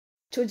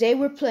Today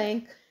we're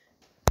playing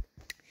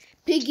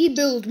Piggy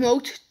build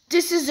mode.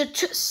 This is the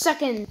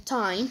second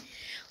time.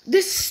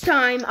 This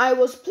time I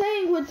was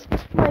playing with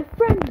my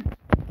friend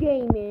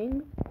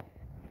gaming,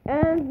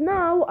 and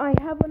now I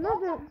have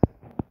another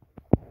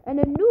and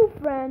a new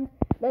friend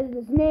that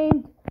is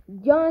named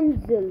John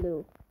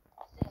Zulu.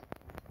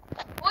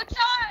 Which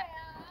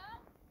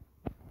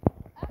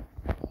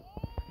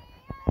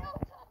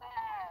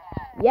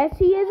Yes,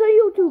 he is a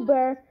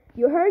YouTuber.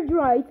 You heard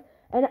right,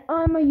 and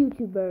I'm a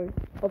YouTuber,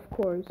 of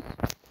course.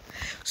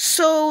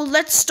 So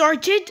let's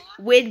start it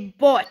with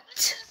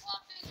bot.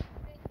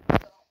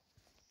 Okay,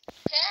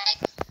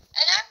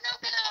 and I'm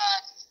not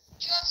gonna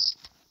just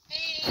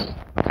be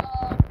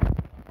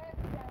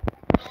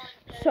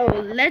So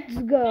let's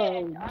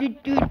go.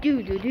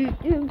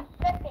 Do.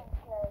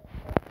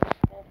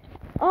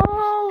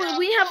 Oh,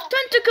 we have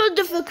technical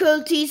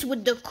difficulties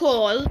with the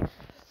call.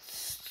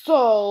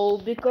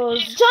 So because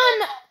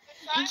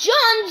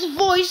John's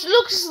voice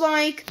looks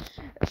like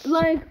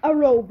a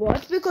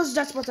robot, because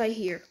that's what I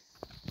hear.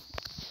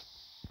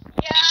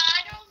 Yeah,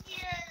 I don't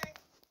hear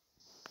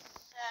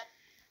that.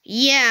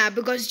 Yeah,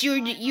 because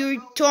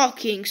you're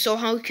talking, so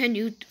how can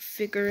you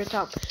figure it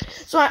out?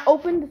 So I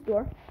opened the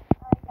door.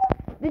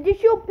 Did you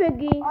show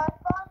Piggy? I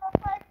found a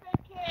perfect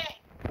kid.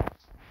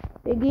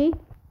 Piggy?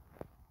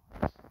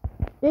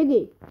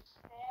 Piggy?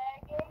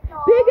 Piggy,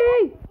 no.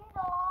 Piggy!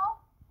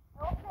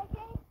 No,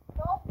 Piggy,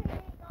 no,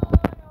 Piggy,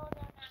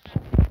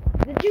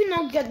 no. Did you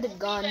not get the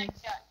gun?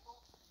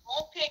 No,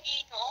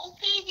 Piggy, no,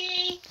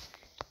 Piggy.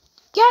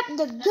 Get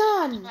the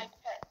gun! My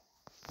pet.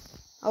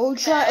 I will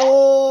try.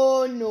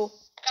 Oh no.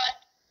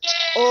 Yeah.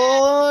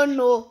 Oh no.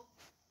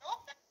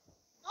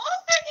 No,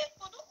 Piggy,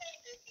 no,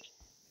 Piggy.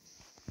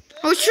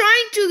 I was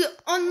trying to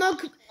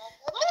unlock. No.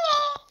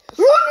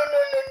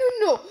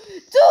 No.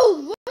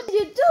 Dude, what did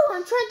you do?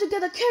 I'm trying to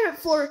get a carrot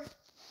for,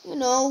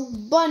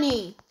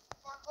 Bunny.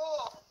 For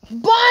who?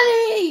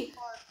 Bunny!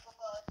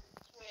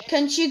 For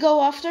Can she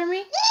go after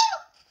me?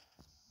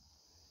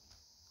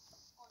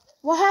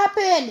 What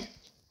happened?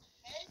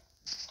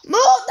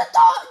 Move the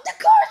dog! The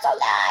car's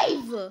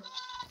alive!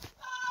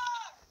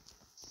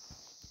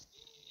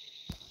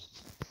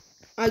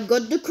 I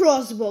got the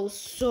crossbow,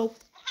 so...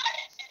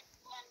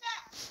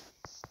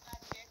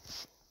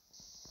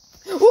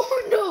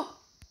 Oh no!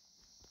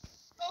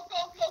 Go.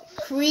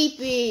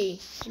 Creepy.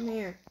 Come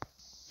here.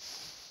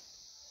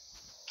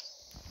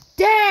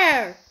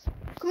 There!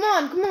 Come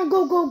on,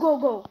 go.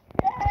 No,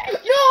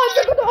 I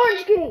forgot the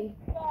orange key!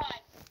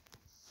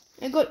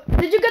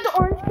 Did you get the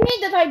orange key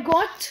that I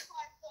got?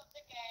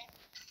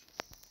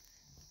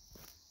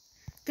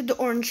 Get the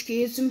orange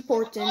key, it's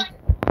important.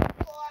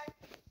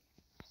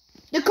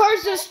 The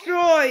car's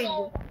destroyed!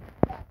 Oh!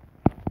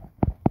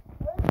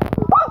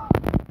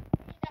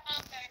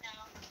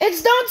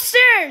 It's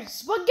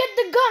downstairs! But get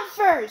the gun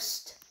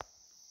first!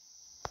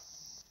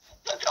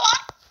 The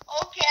gun?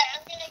 Okay,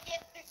 I'm gonna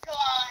get the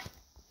gun.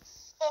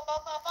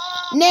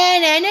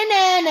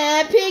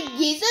 Na.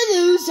 Piggy's a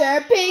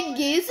loser.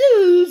 Piggy's a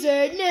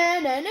loser.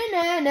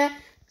 Na.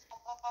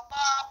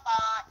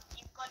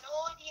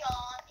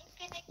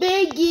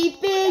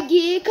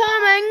 Piggy,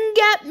 come and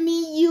get me.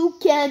 You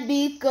can't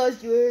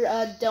because you're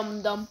a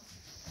dum-dum.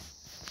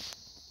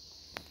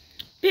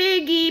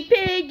 Piggy,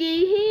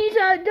 he's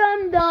a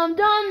dum-dum.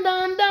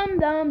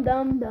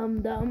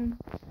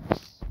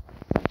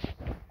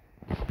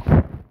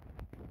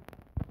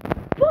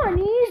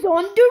 Bunny's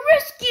on the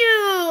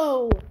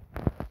rescue!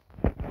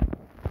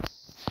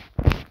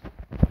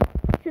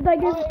 Should I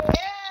get... Oh,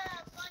 yeah,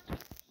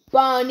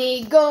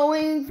 Bunny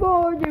going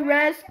for the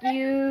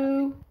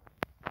rescue!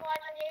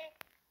 Bunny.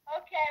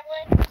 Okay,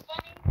 wait,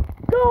 Bunny.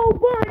 Go,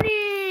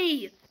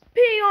 Bunny!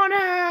 Pee on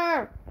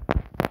her!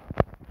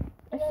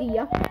 I see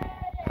ya.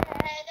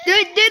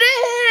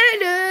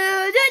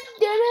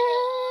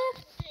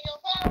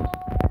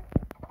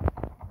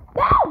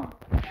 No!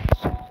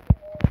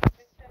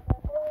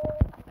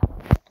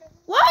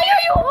 Why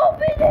are you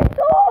opening the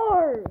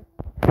door?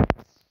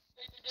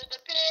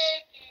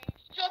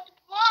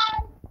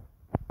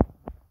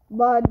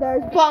 But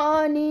there's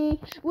Bunny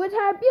with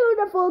her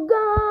beautiful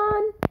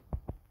gun.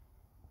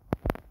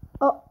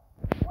 Oh.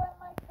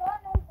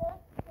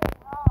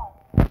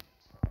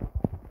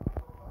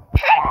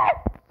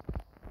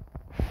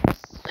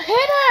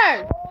 Hit her!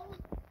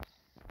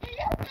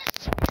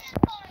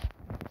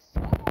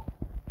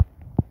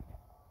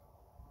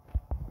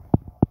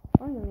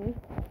 Finally.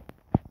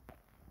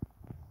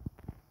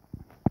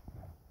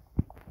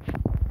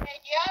 Hey,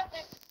 do you have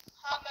the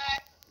hammer?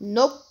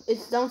 Nope,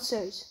 it's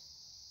downstairs.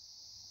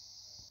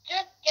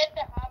 Just get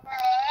the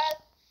hammer.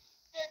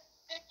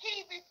 The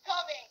team is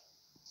coming.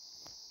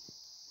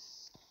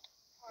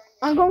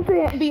 I'm going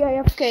to be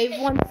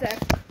AFK. 1 sec.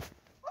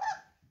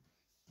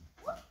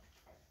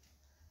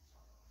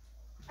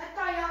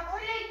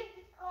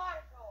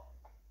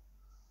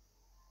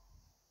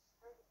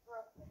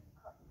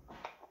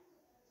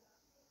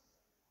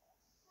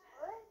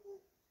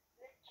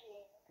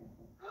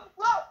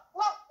 Whoa,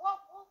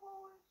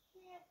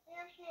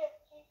 there she is,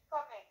 she's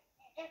coming.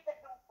 She is a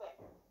dolphin.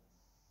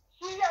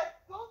 She is a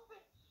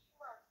dolphin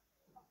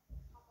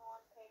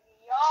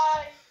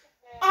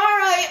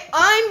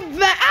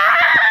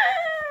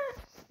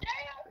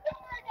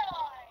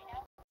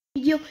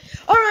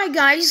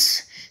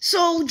guys.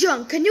 So,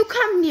 John, can you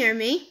come near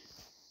me?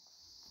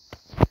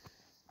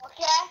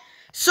 Okay.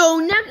 So,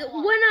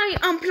 when I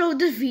upload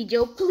this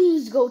video,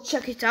 please go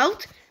check it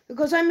out.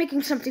 Because I'm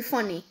making something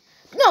funny.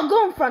 No,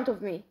 go in front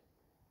of me.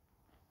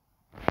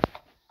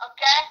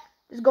 Okay.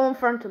 Just go in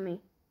front of me.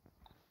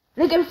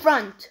 Like in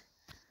front.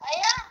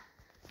 Yeah.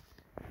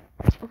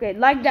 Okay,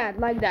 like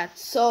that.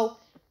 So,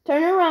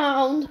 turn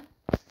around.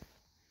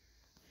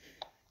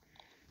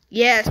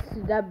 Yes,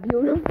 that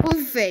beautiful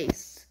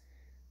face.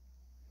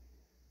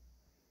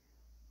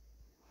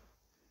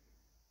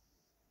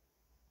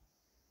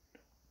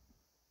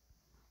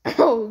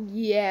 Oh,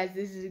 yes,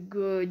 this is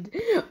good.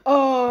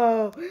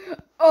 Oh.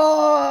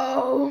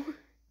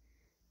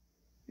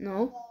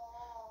 No.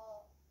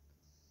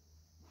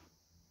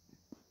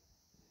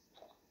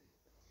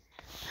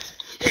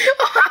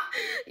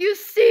 You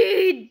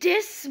see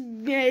this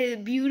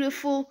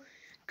beautiful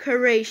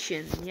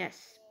creation.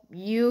 Yes,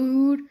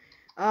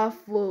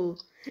 beautiful.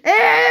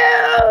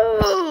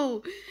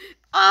 Ew!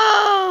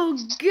 Oh,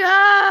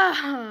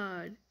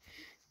 God.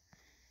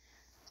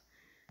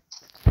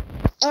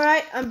 All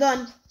right, I'm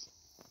done.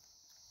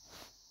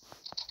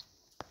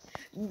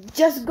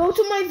 Just go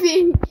to my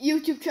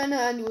YouTube channel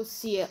and you'll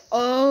see it.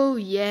 Oh,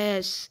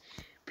 yes.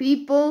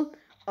 People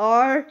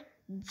are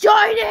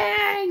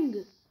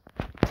joining.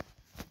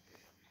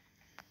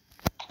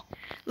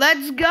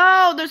 Let's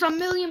go. There's 1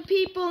 million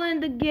people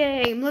in the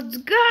game. Let's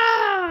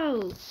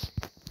go.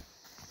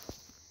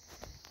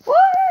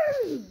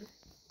 Woo!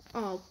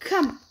 Oh,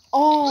 come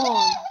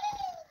on.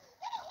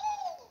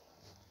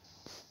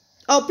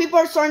 Oh, people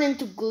are starting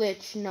to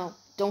glitch. No,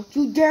 don't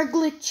you dare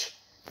glitch.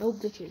 No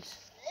glitches.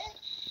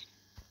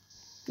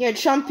 Yeah,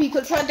 some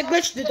people trying to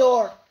glitch the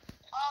door.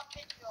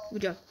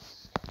 Good job.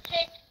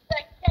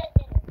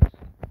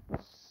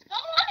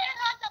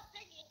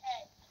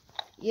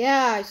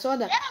 Yeah, I saw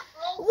that.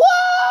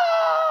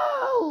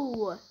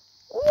 Whoa!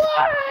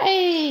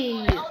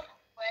 Why?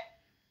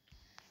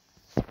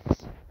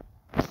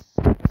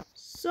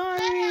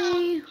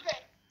 Sorry.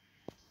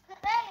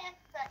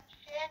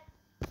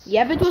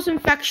 Yeah, but it was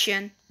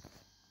infection.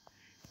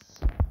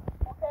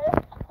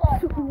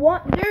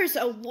 There's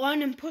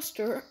one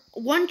imposter,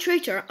 one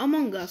traitor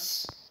among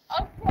us.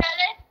 Okay,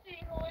 let's see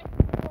who is the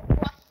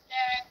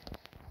imposter.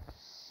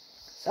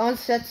 Someone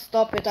said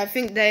stop it. I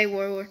think they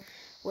were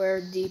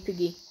the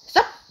piggy.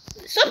 Stop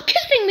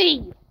kissing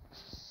me!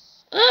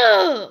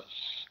 Ugh!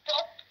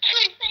 Stop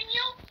kissing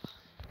you?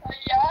 Oh,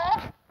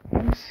 yeah? Do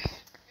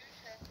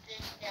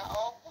something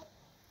now.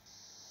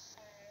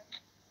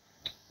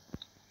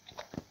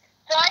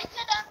 So I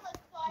said I'm a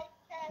side.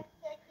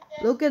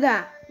 Look at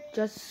that.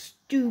 Just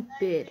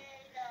stupid.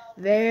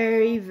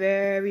 Very,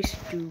 very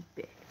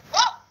stupid.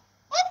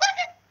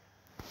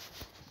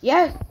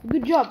 Yes,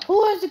 good job.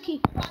 Who has the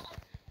key?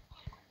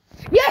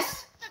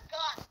 Yes!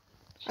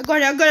 I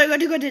got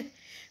it.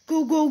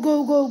 Go. Go!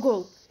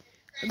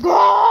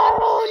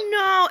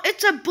 No,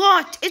 it's a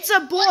bot. It's a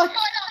bot.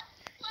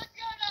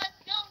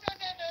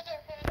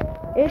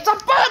 It's a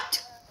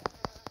bot.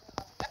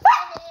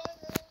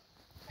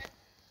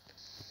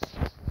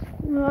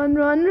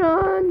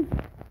 Run.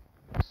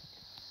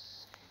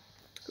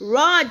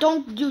 Run,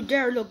 don't you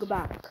dare look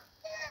back.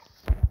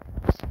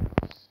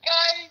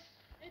 Guys,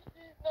 this is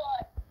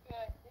not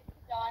good. This is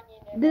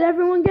onion. Did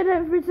everyone get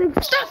everything?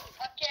 Stop!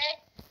 Okay.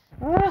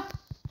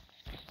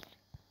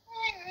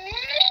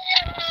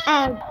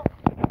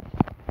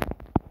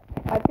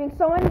 I think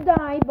someone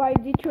died by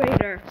the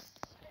traitor.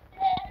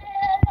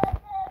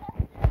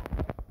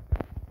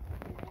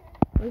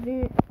 Who's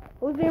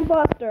the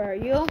imposter? Are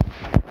you?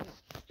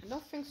 I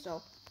don't think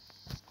so.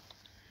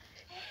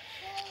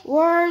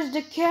 Where's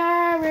the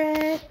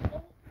carrot?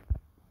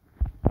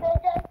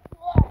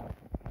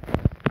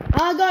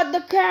 I got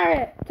the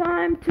carrot.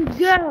 Time to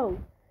go.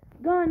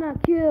 Gonna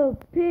kill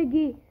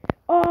Piggy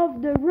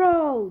off the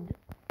road.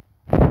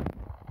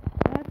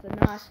 That's a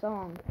nice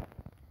song.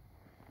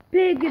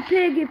 Piggy.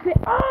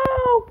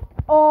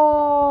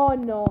 Oh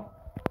no.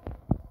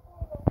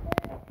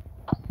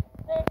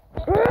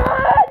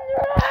 Run.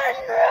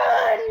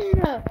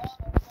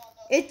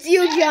 It's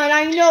you, John.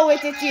 I know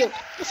it. It's you.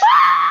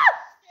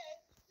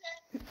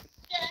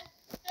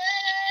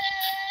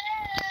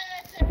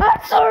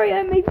 I'm sorry.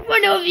 I made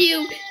fun of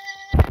you.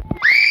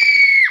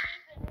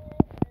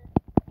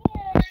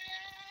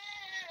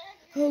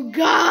 Oh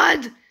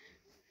God.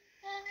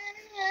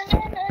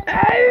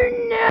 Oh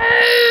no.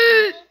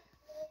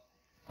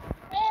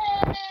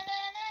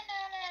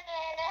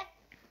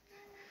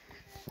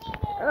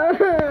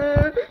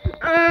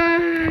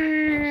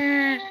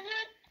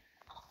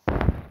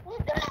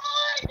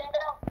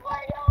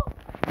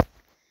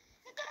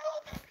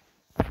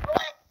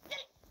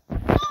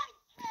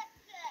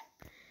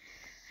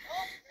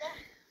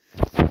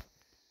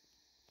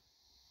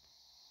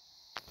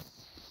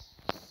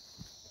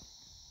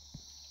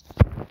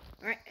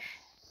 Alright,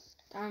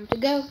 time to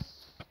go.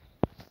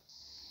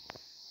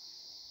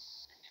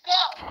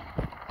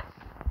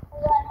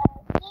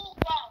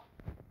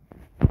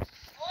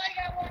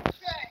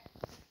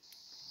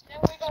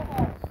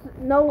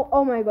 No,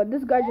 oh my god,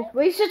 this guy just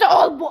wasted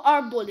all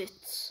our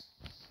bullets.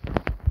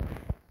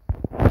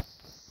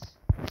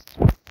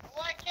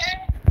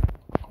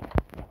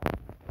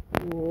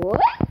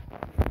 What?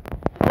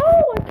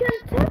 Oh, I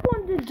can tap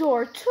on the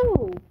door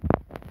too.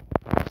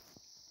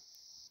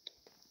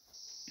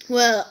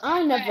 Well,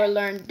 I never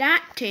learned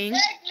that thing.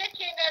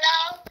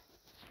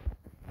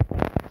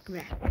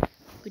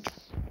 Good job.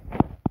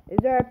 Is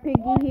there a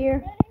piggy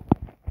here?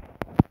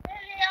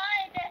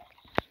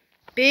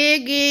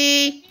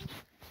 Piggy!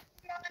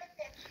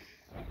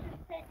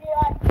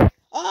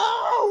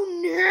 Oh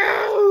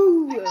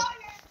no!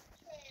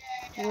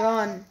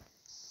 Run.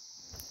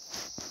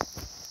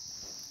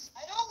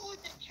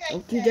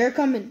 Okay, they're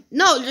coming.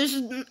 No, this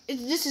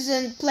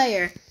isn't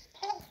player.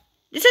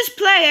 This is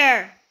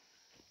player.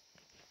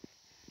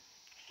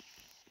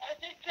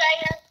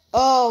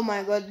 Oh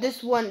my god,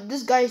 this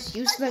guy is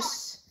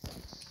useless.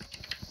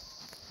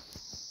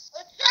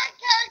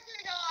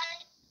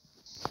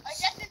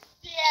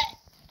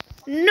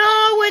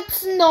 No,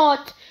 it's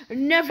not.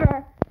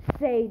 Never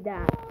say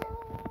that.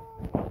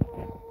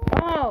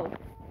 Oh.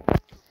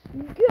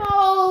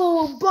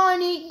 Go,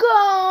 Bunny,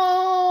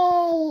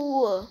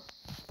 go!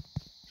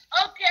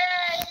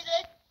 Okay,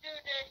 let's do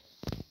this.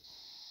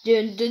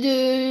 Dun, dun,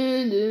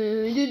 dun,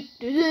 dun, dun,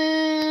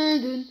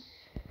 dun, dun.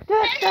 Da,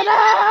 da, da.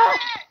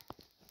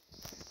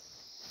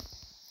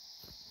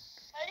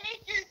 I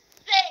need you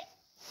safe.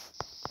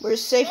 We're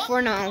safe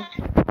for now.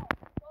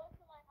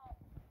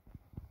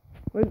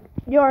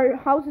 Your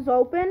house is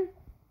open?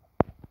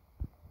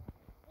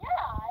 Yeah,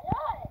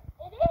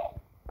 it is.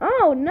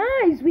 Oh,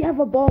 nice. We have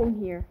a bone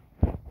here.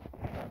 Yeah,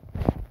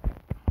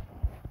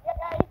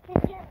 you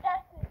can give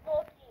that to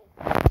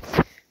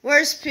Loki.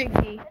 Where's Piggy?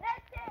 And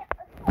that's it.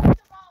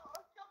 Let's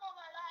talk some of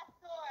my last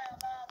story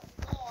about the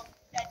dog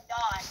that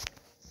died.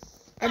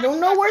 I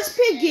don't know where's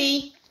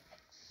Piggy,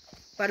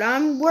 but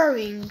I'm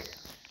worrying.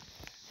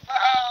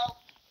 Uh-oh.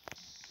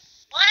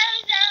 Why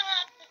does that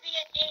have to be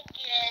a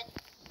naked?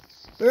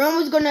 We're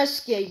almost gonna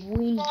escape.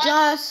 We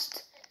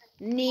just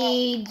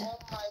need... Oh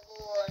my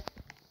lord.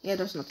 Yeah,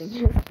 there's nothing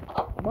here.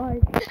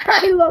 Bye.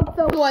 I locked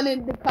someone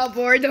in the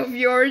cupboard of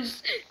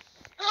yours.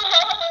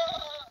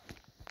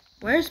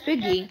 Where's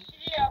Piggy?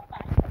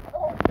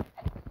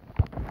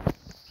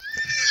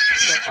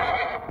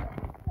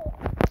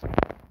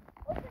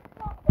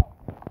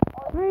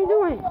 What are you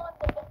doing?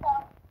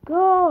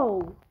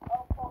 Go.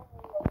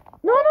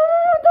 No,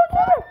 don't do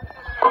it.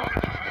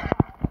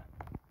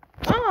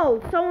 Oh,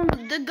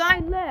 the guy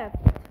left.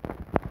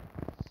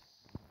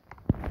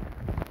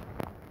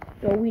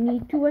 So we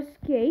need to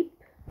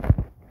escape.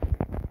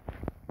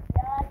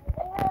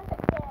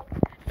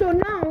 So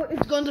now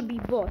it's going to be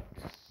bot.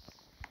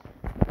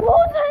 Who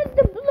has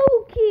the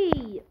blue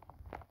key?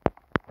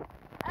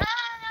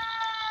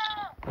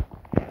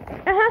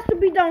 It has to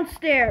be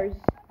downstairs.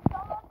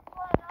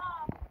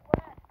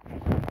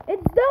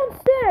 It's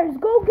downstairs.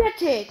 Go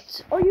get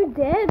it. Are you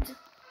dead?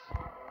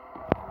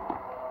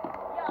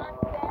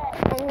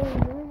 Oh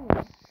no.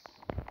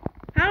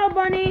 Hello,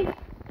 Bunny.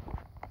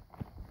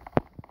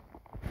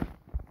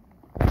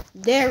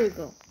 There we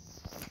go.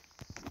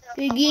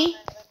 Piggy.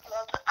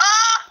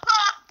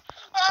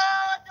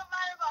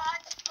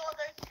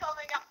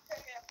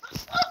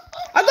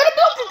 I got a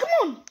blocker, come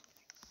on!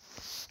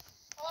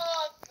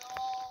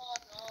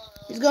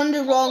 He's going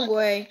the wrong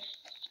way.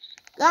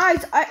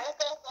 Guys,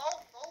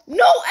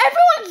 No,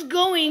 everyone's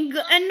going,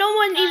 and no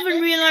one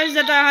even realized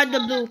that I had the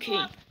blue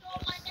key.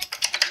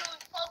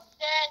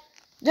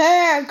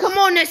 There, come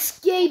on,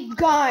 escape,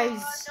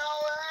 guys.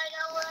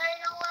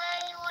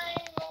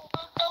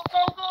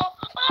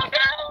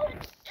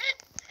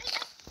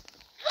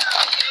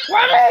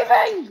 We're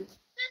leaving!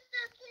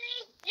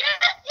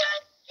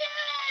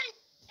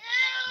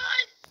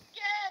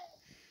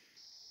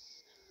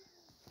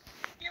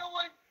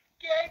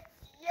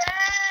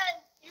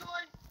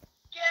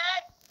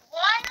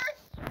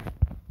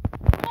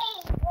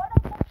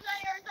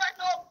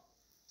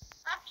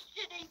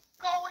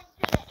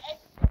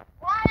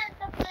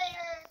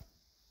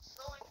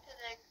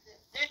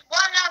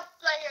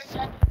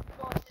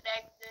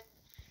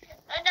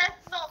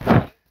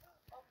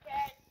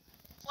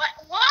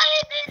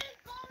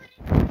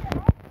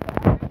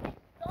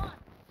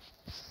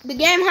 The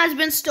game has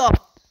been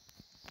stopped.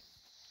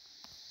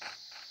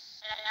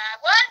 And I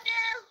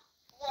wonder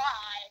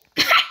why.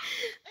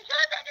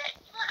 Because of this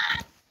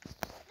man.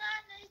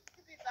 Man needs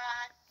to be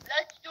banned.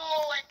 Let's do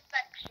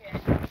infection.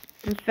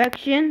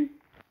 Infection?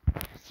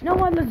 No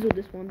one, let's do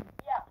this one.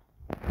 Yeah.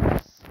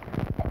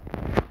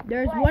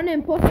 There's one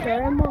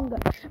imposter among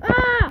us.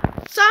 Ah!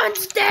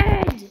 Someone's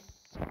dead!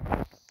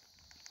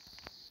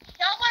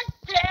 Someone's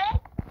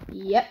dead?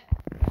 Yep.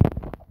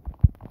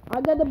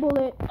 I got a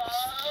bullet.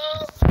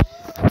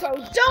 So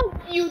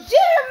don't you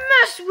dare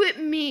mess with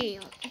me,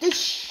 the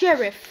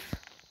sheriff.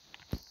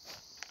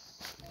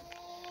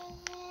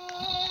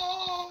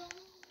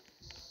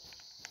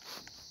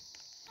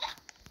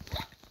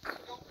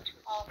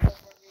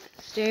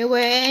 Stay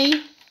away.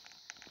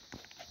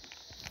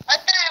 I'll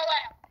stay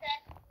away, okay?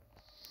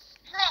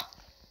 Trump.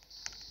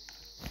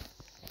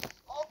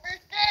 Over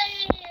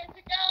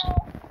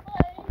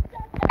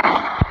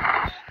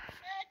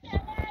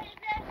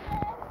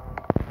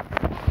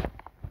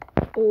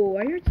Oh,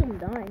 I heard someone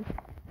dying.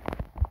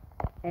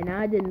 And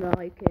I didn't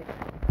like it.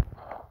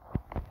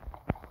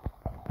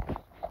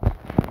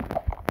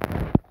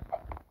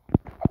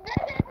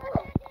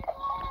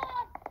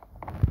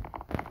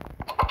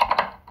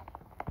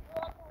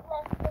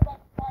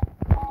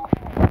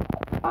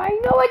 I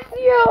know it's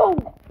you!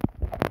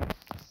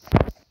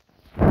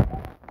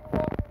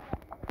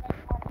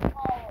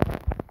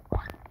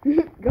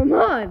 Come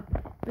on!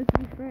 Let's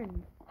be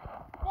friends.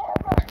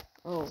 Never.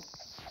 Oh.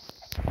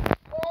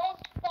 Don't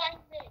find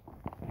me.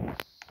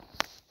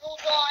 You'll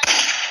die.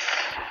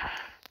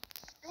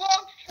 You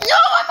won't. No,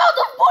 I'm out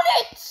of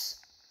bullets!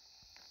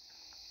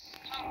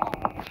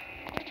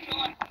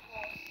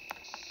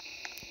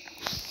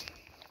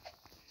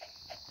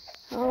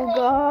 Oh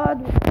god.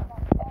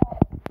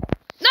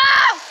 No!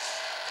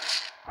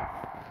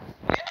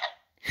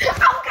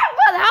 Oh come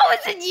on, how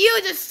is it you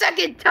the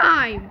second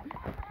time?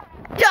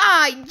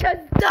 Die!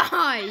 Just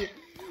die!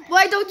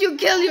 Why don't you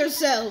kill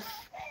yourself?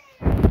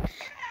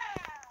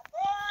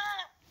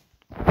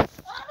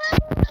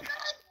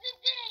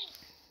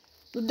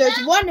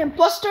 There's one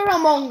imposter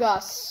among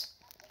us.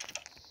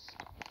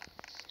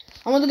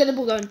 I want to get a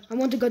gun. I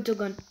want to get the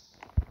gun.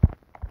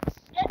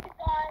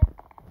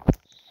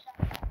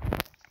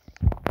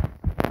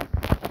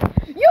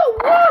 You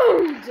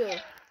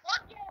rude!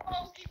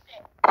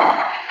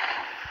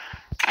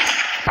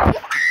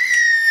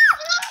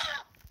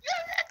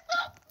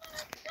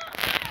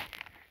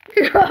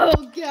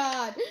 Oh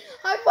god!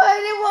 I thought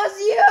it was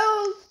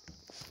you!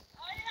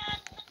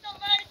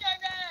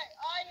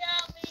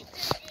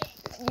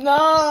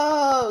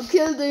 No!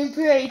 Kill the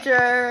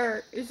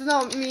Imperator! It's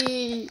not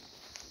me!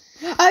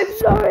 I'm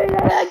sorry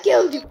that I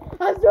killed you!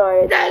 I'm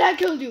sorry that I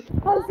killed you!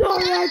 I'm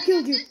sorry I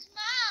killed you! This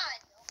man,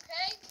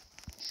 okay?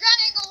 He's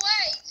running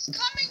away. He's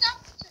coming up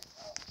to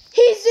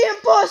He's the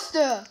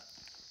imposter!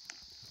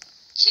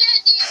 kill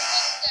the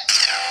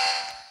imposter.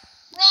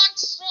 Run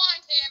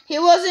him. He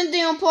wasn't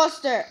the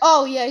imposter!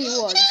 Oh yeah, he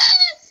was.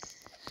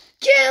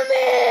 Kill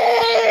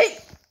me!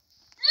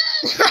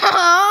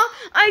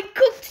 I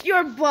cooked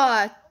your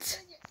butt!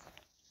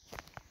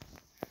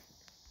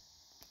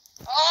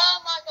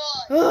 Oh my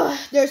god. Ugh,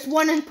 there's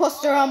one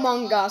imposter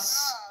among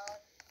us.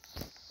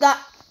 That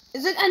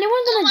is it?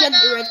 Anyone gonna get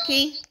the red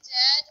key?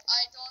 Dead.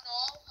 I don't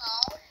know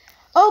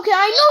how. Okay,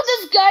 I know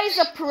this guy's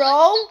a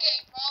pro.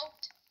 Game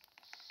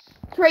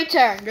mode.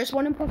 Traitor, there's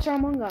one imposter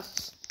among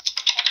us.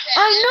 Okay,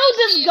 I know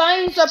this guy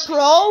is a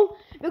pro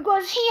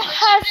because he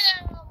has.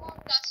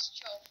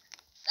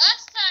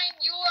 Last time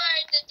you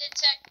were the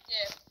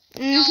detective.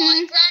 Now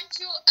I grant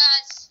you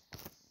as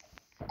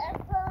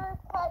Emperor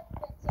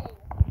Palpatine.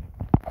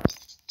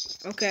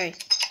 Okay.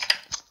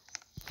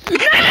 No!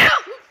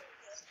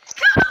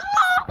 Come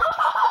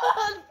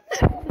on!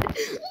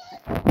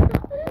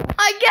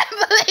 I can't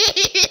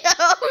believe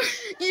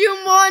you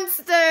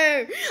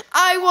monster!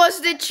 I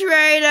was the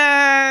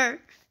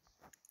traitor!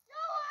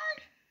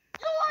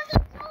 You are the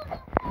chosen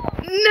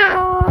one! No!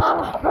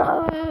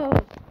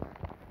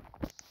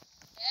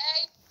 Okay?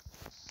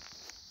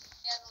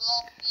 Get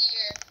along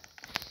here.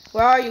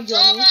 Where are you,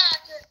 Johnny? Go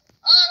back to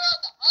the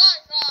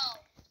high ground.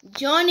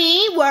 Johnny,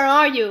 where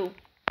are you?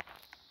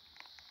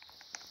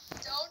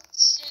 Don't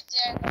you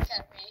dare look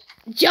at me.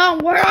 John,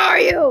 where are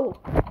you?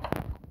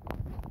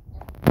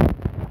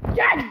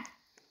 John!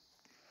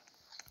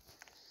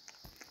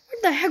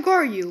 Where the heck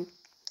are you?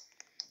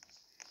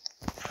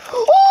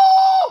 Oh!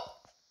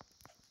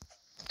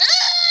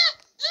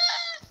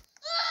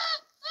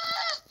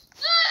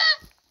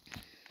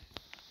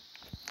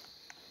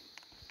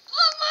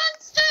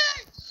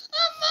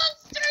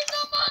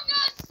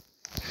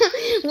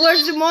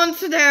 Where's the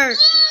monster?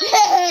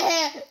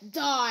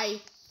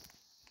 Die.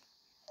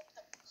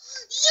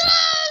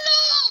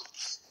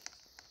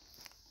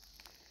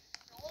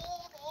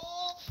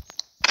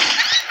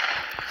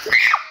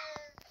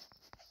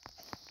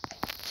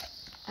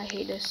 I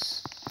hate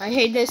this. I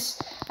hate this.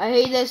 I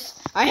hate this.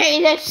 I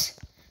hate this.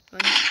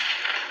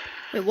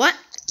 Wait, what?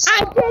 I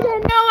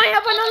didn't know I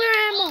have another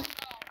ammo.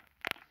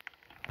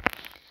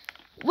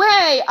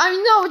 Wait, I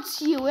know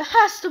it's you. It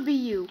has to be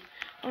you.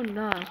 Oh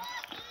no.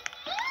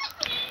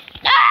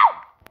 No!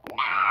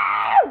 No!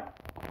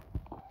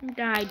 I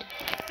died.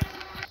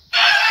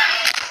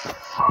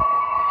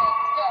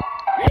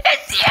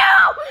 It's you!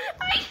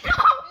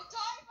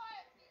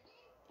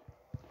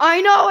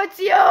 I know it's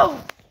you!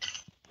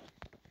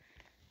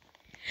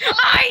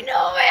 I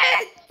know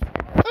it!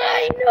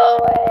 I know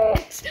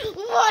it!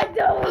 Why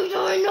don't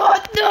I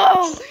not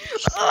know?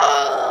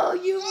 Oh,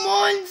 you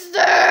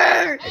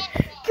monster!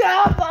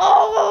 Come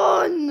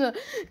on!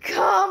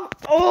 Come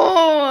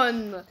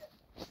on!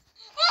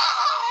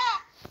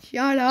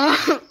 Shut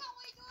up.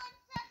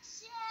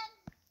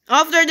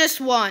 After this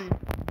one.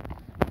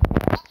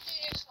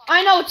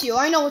 I know it's you.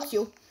 I know it's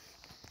you.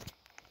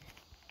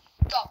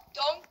 Stop.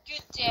 Don't you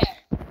dare.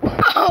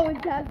 Oh,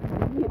 it has to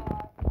be you.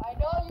 I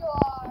know you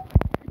are.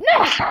 No!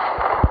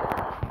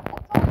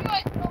 I told you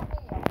it's not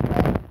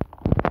me.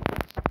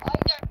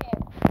 Either him.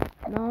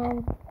 No.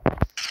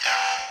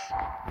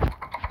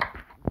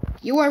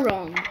 You are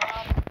wrong.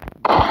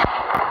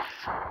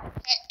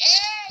 Okay,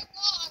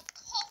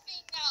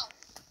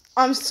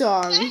 I'm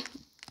sorry.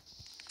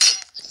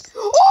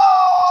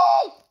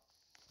 Oh!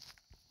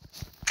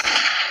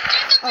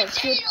 Oh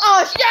shit!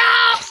 Oh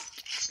shit!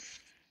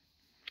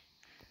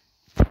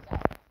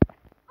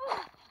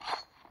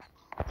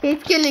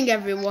 He's killing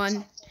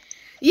everyone.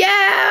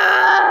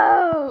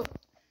 Yeah!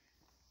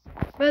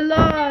 We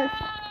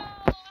lost.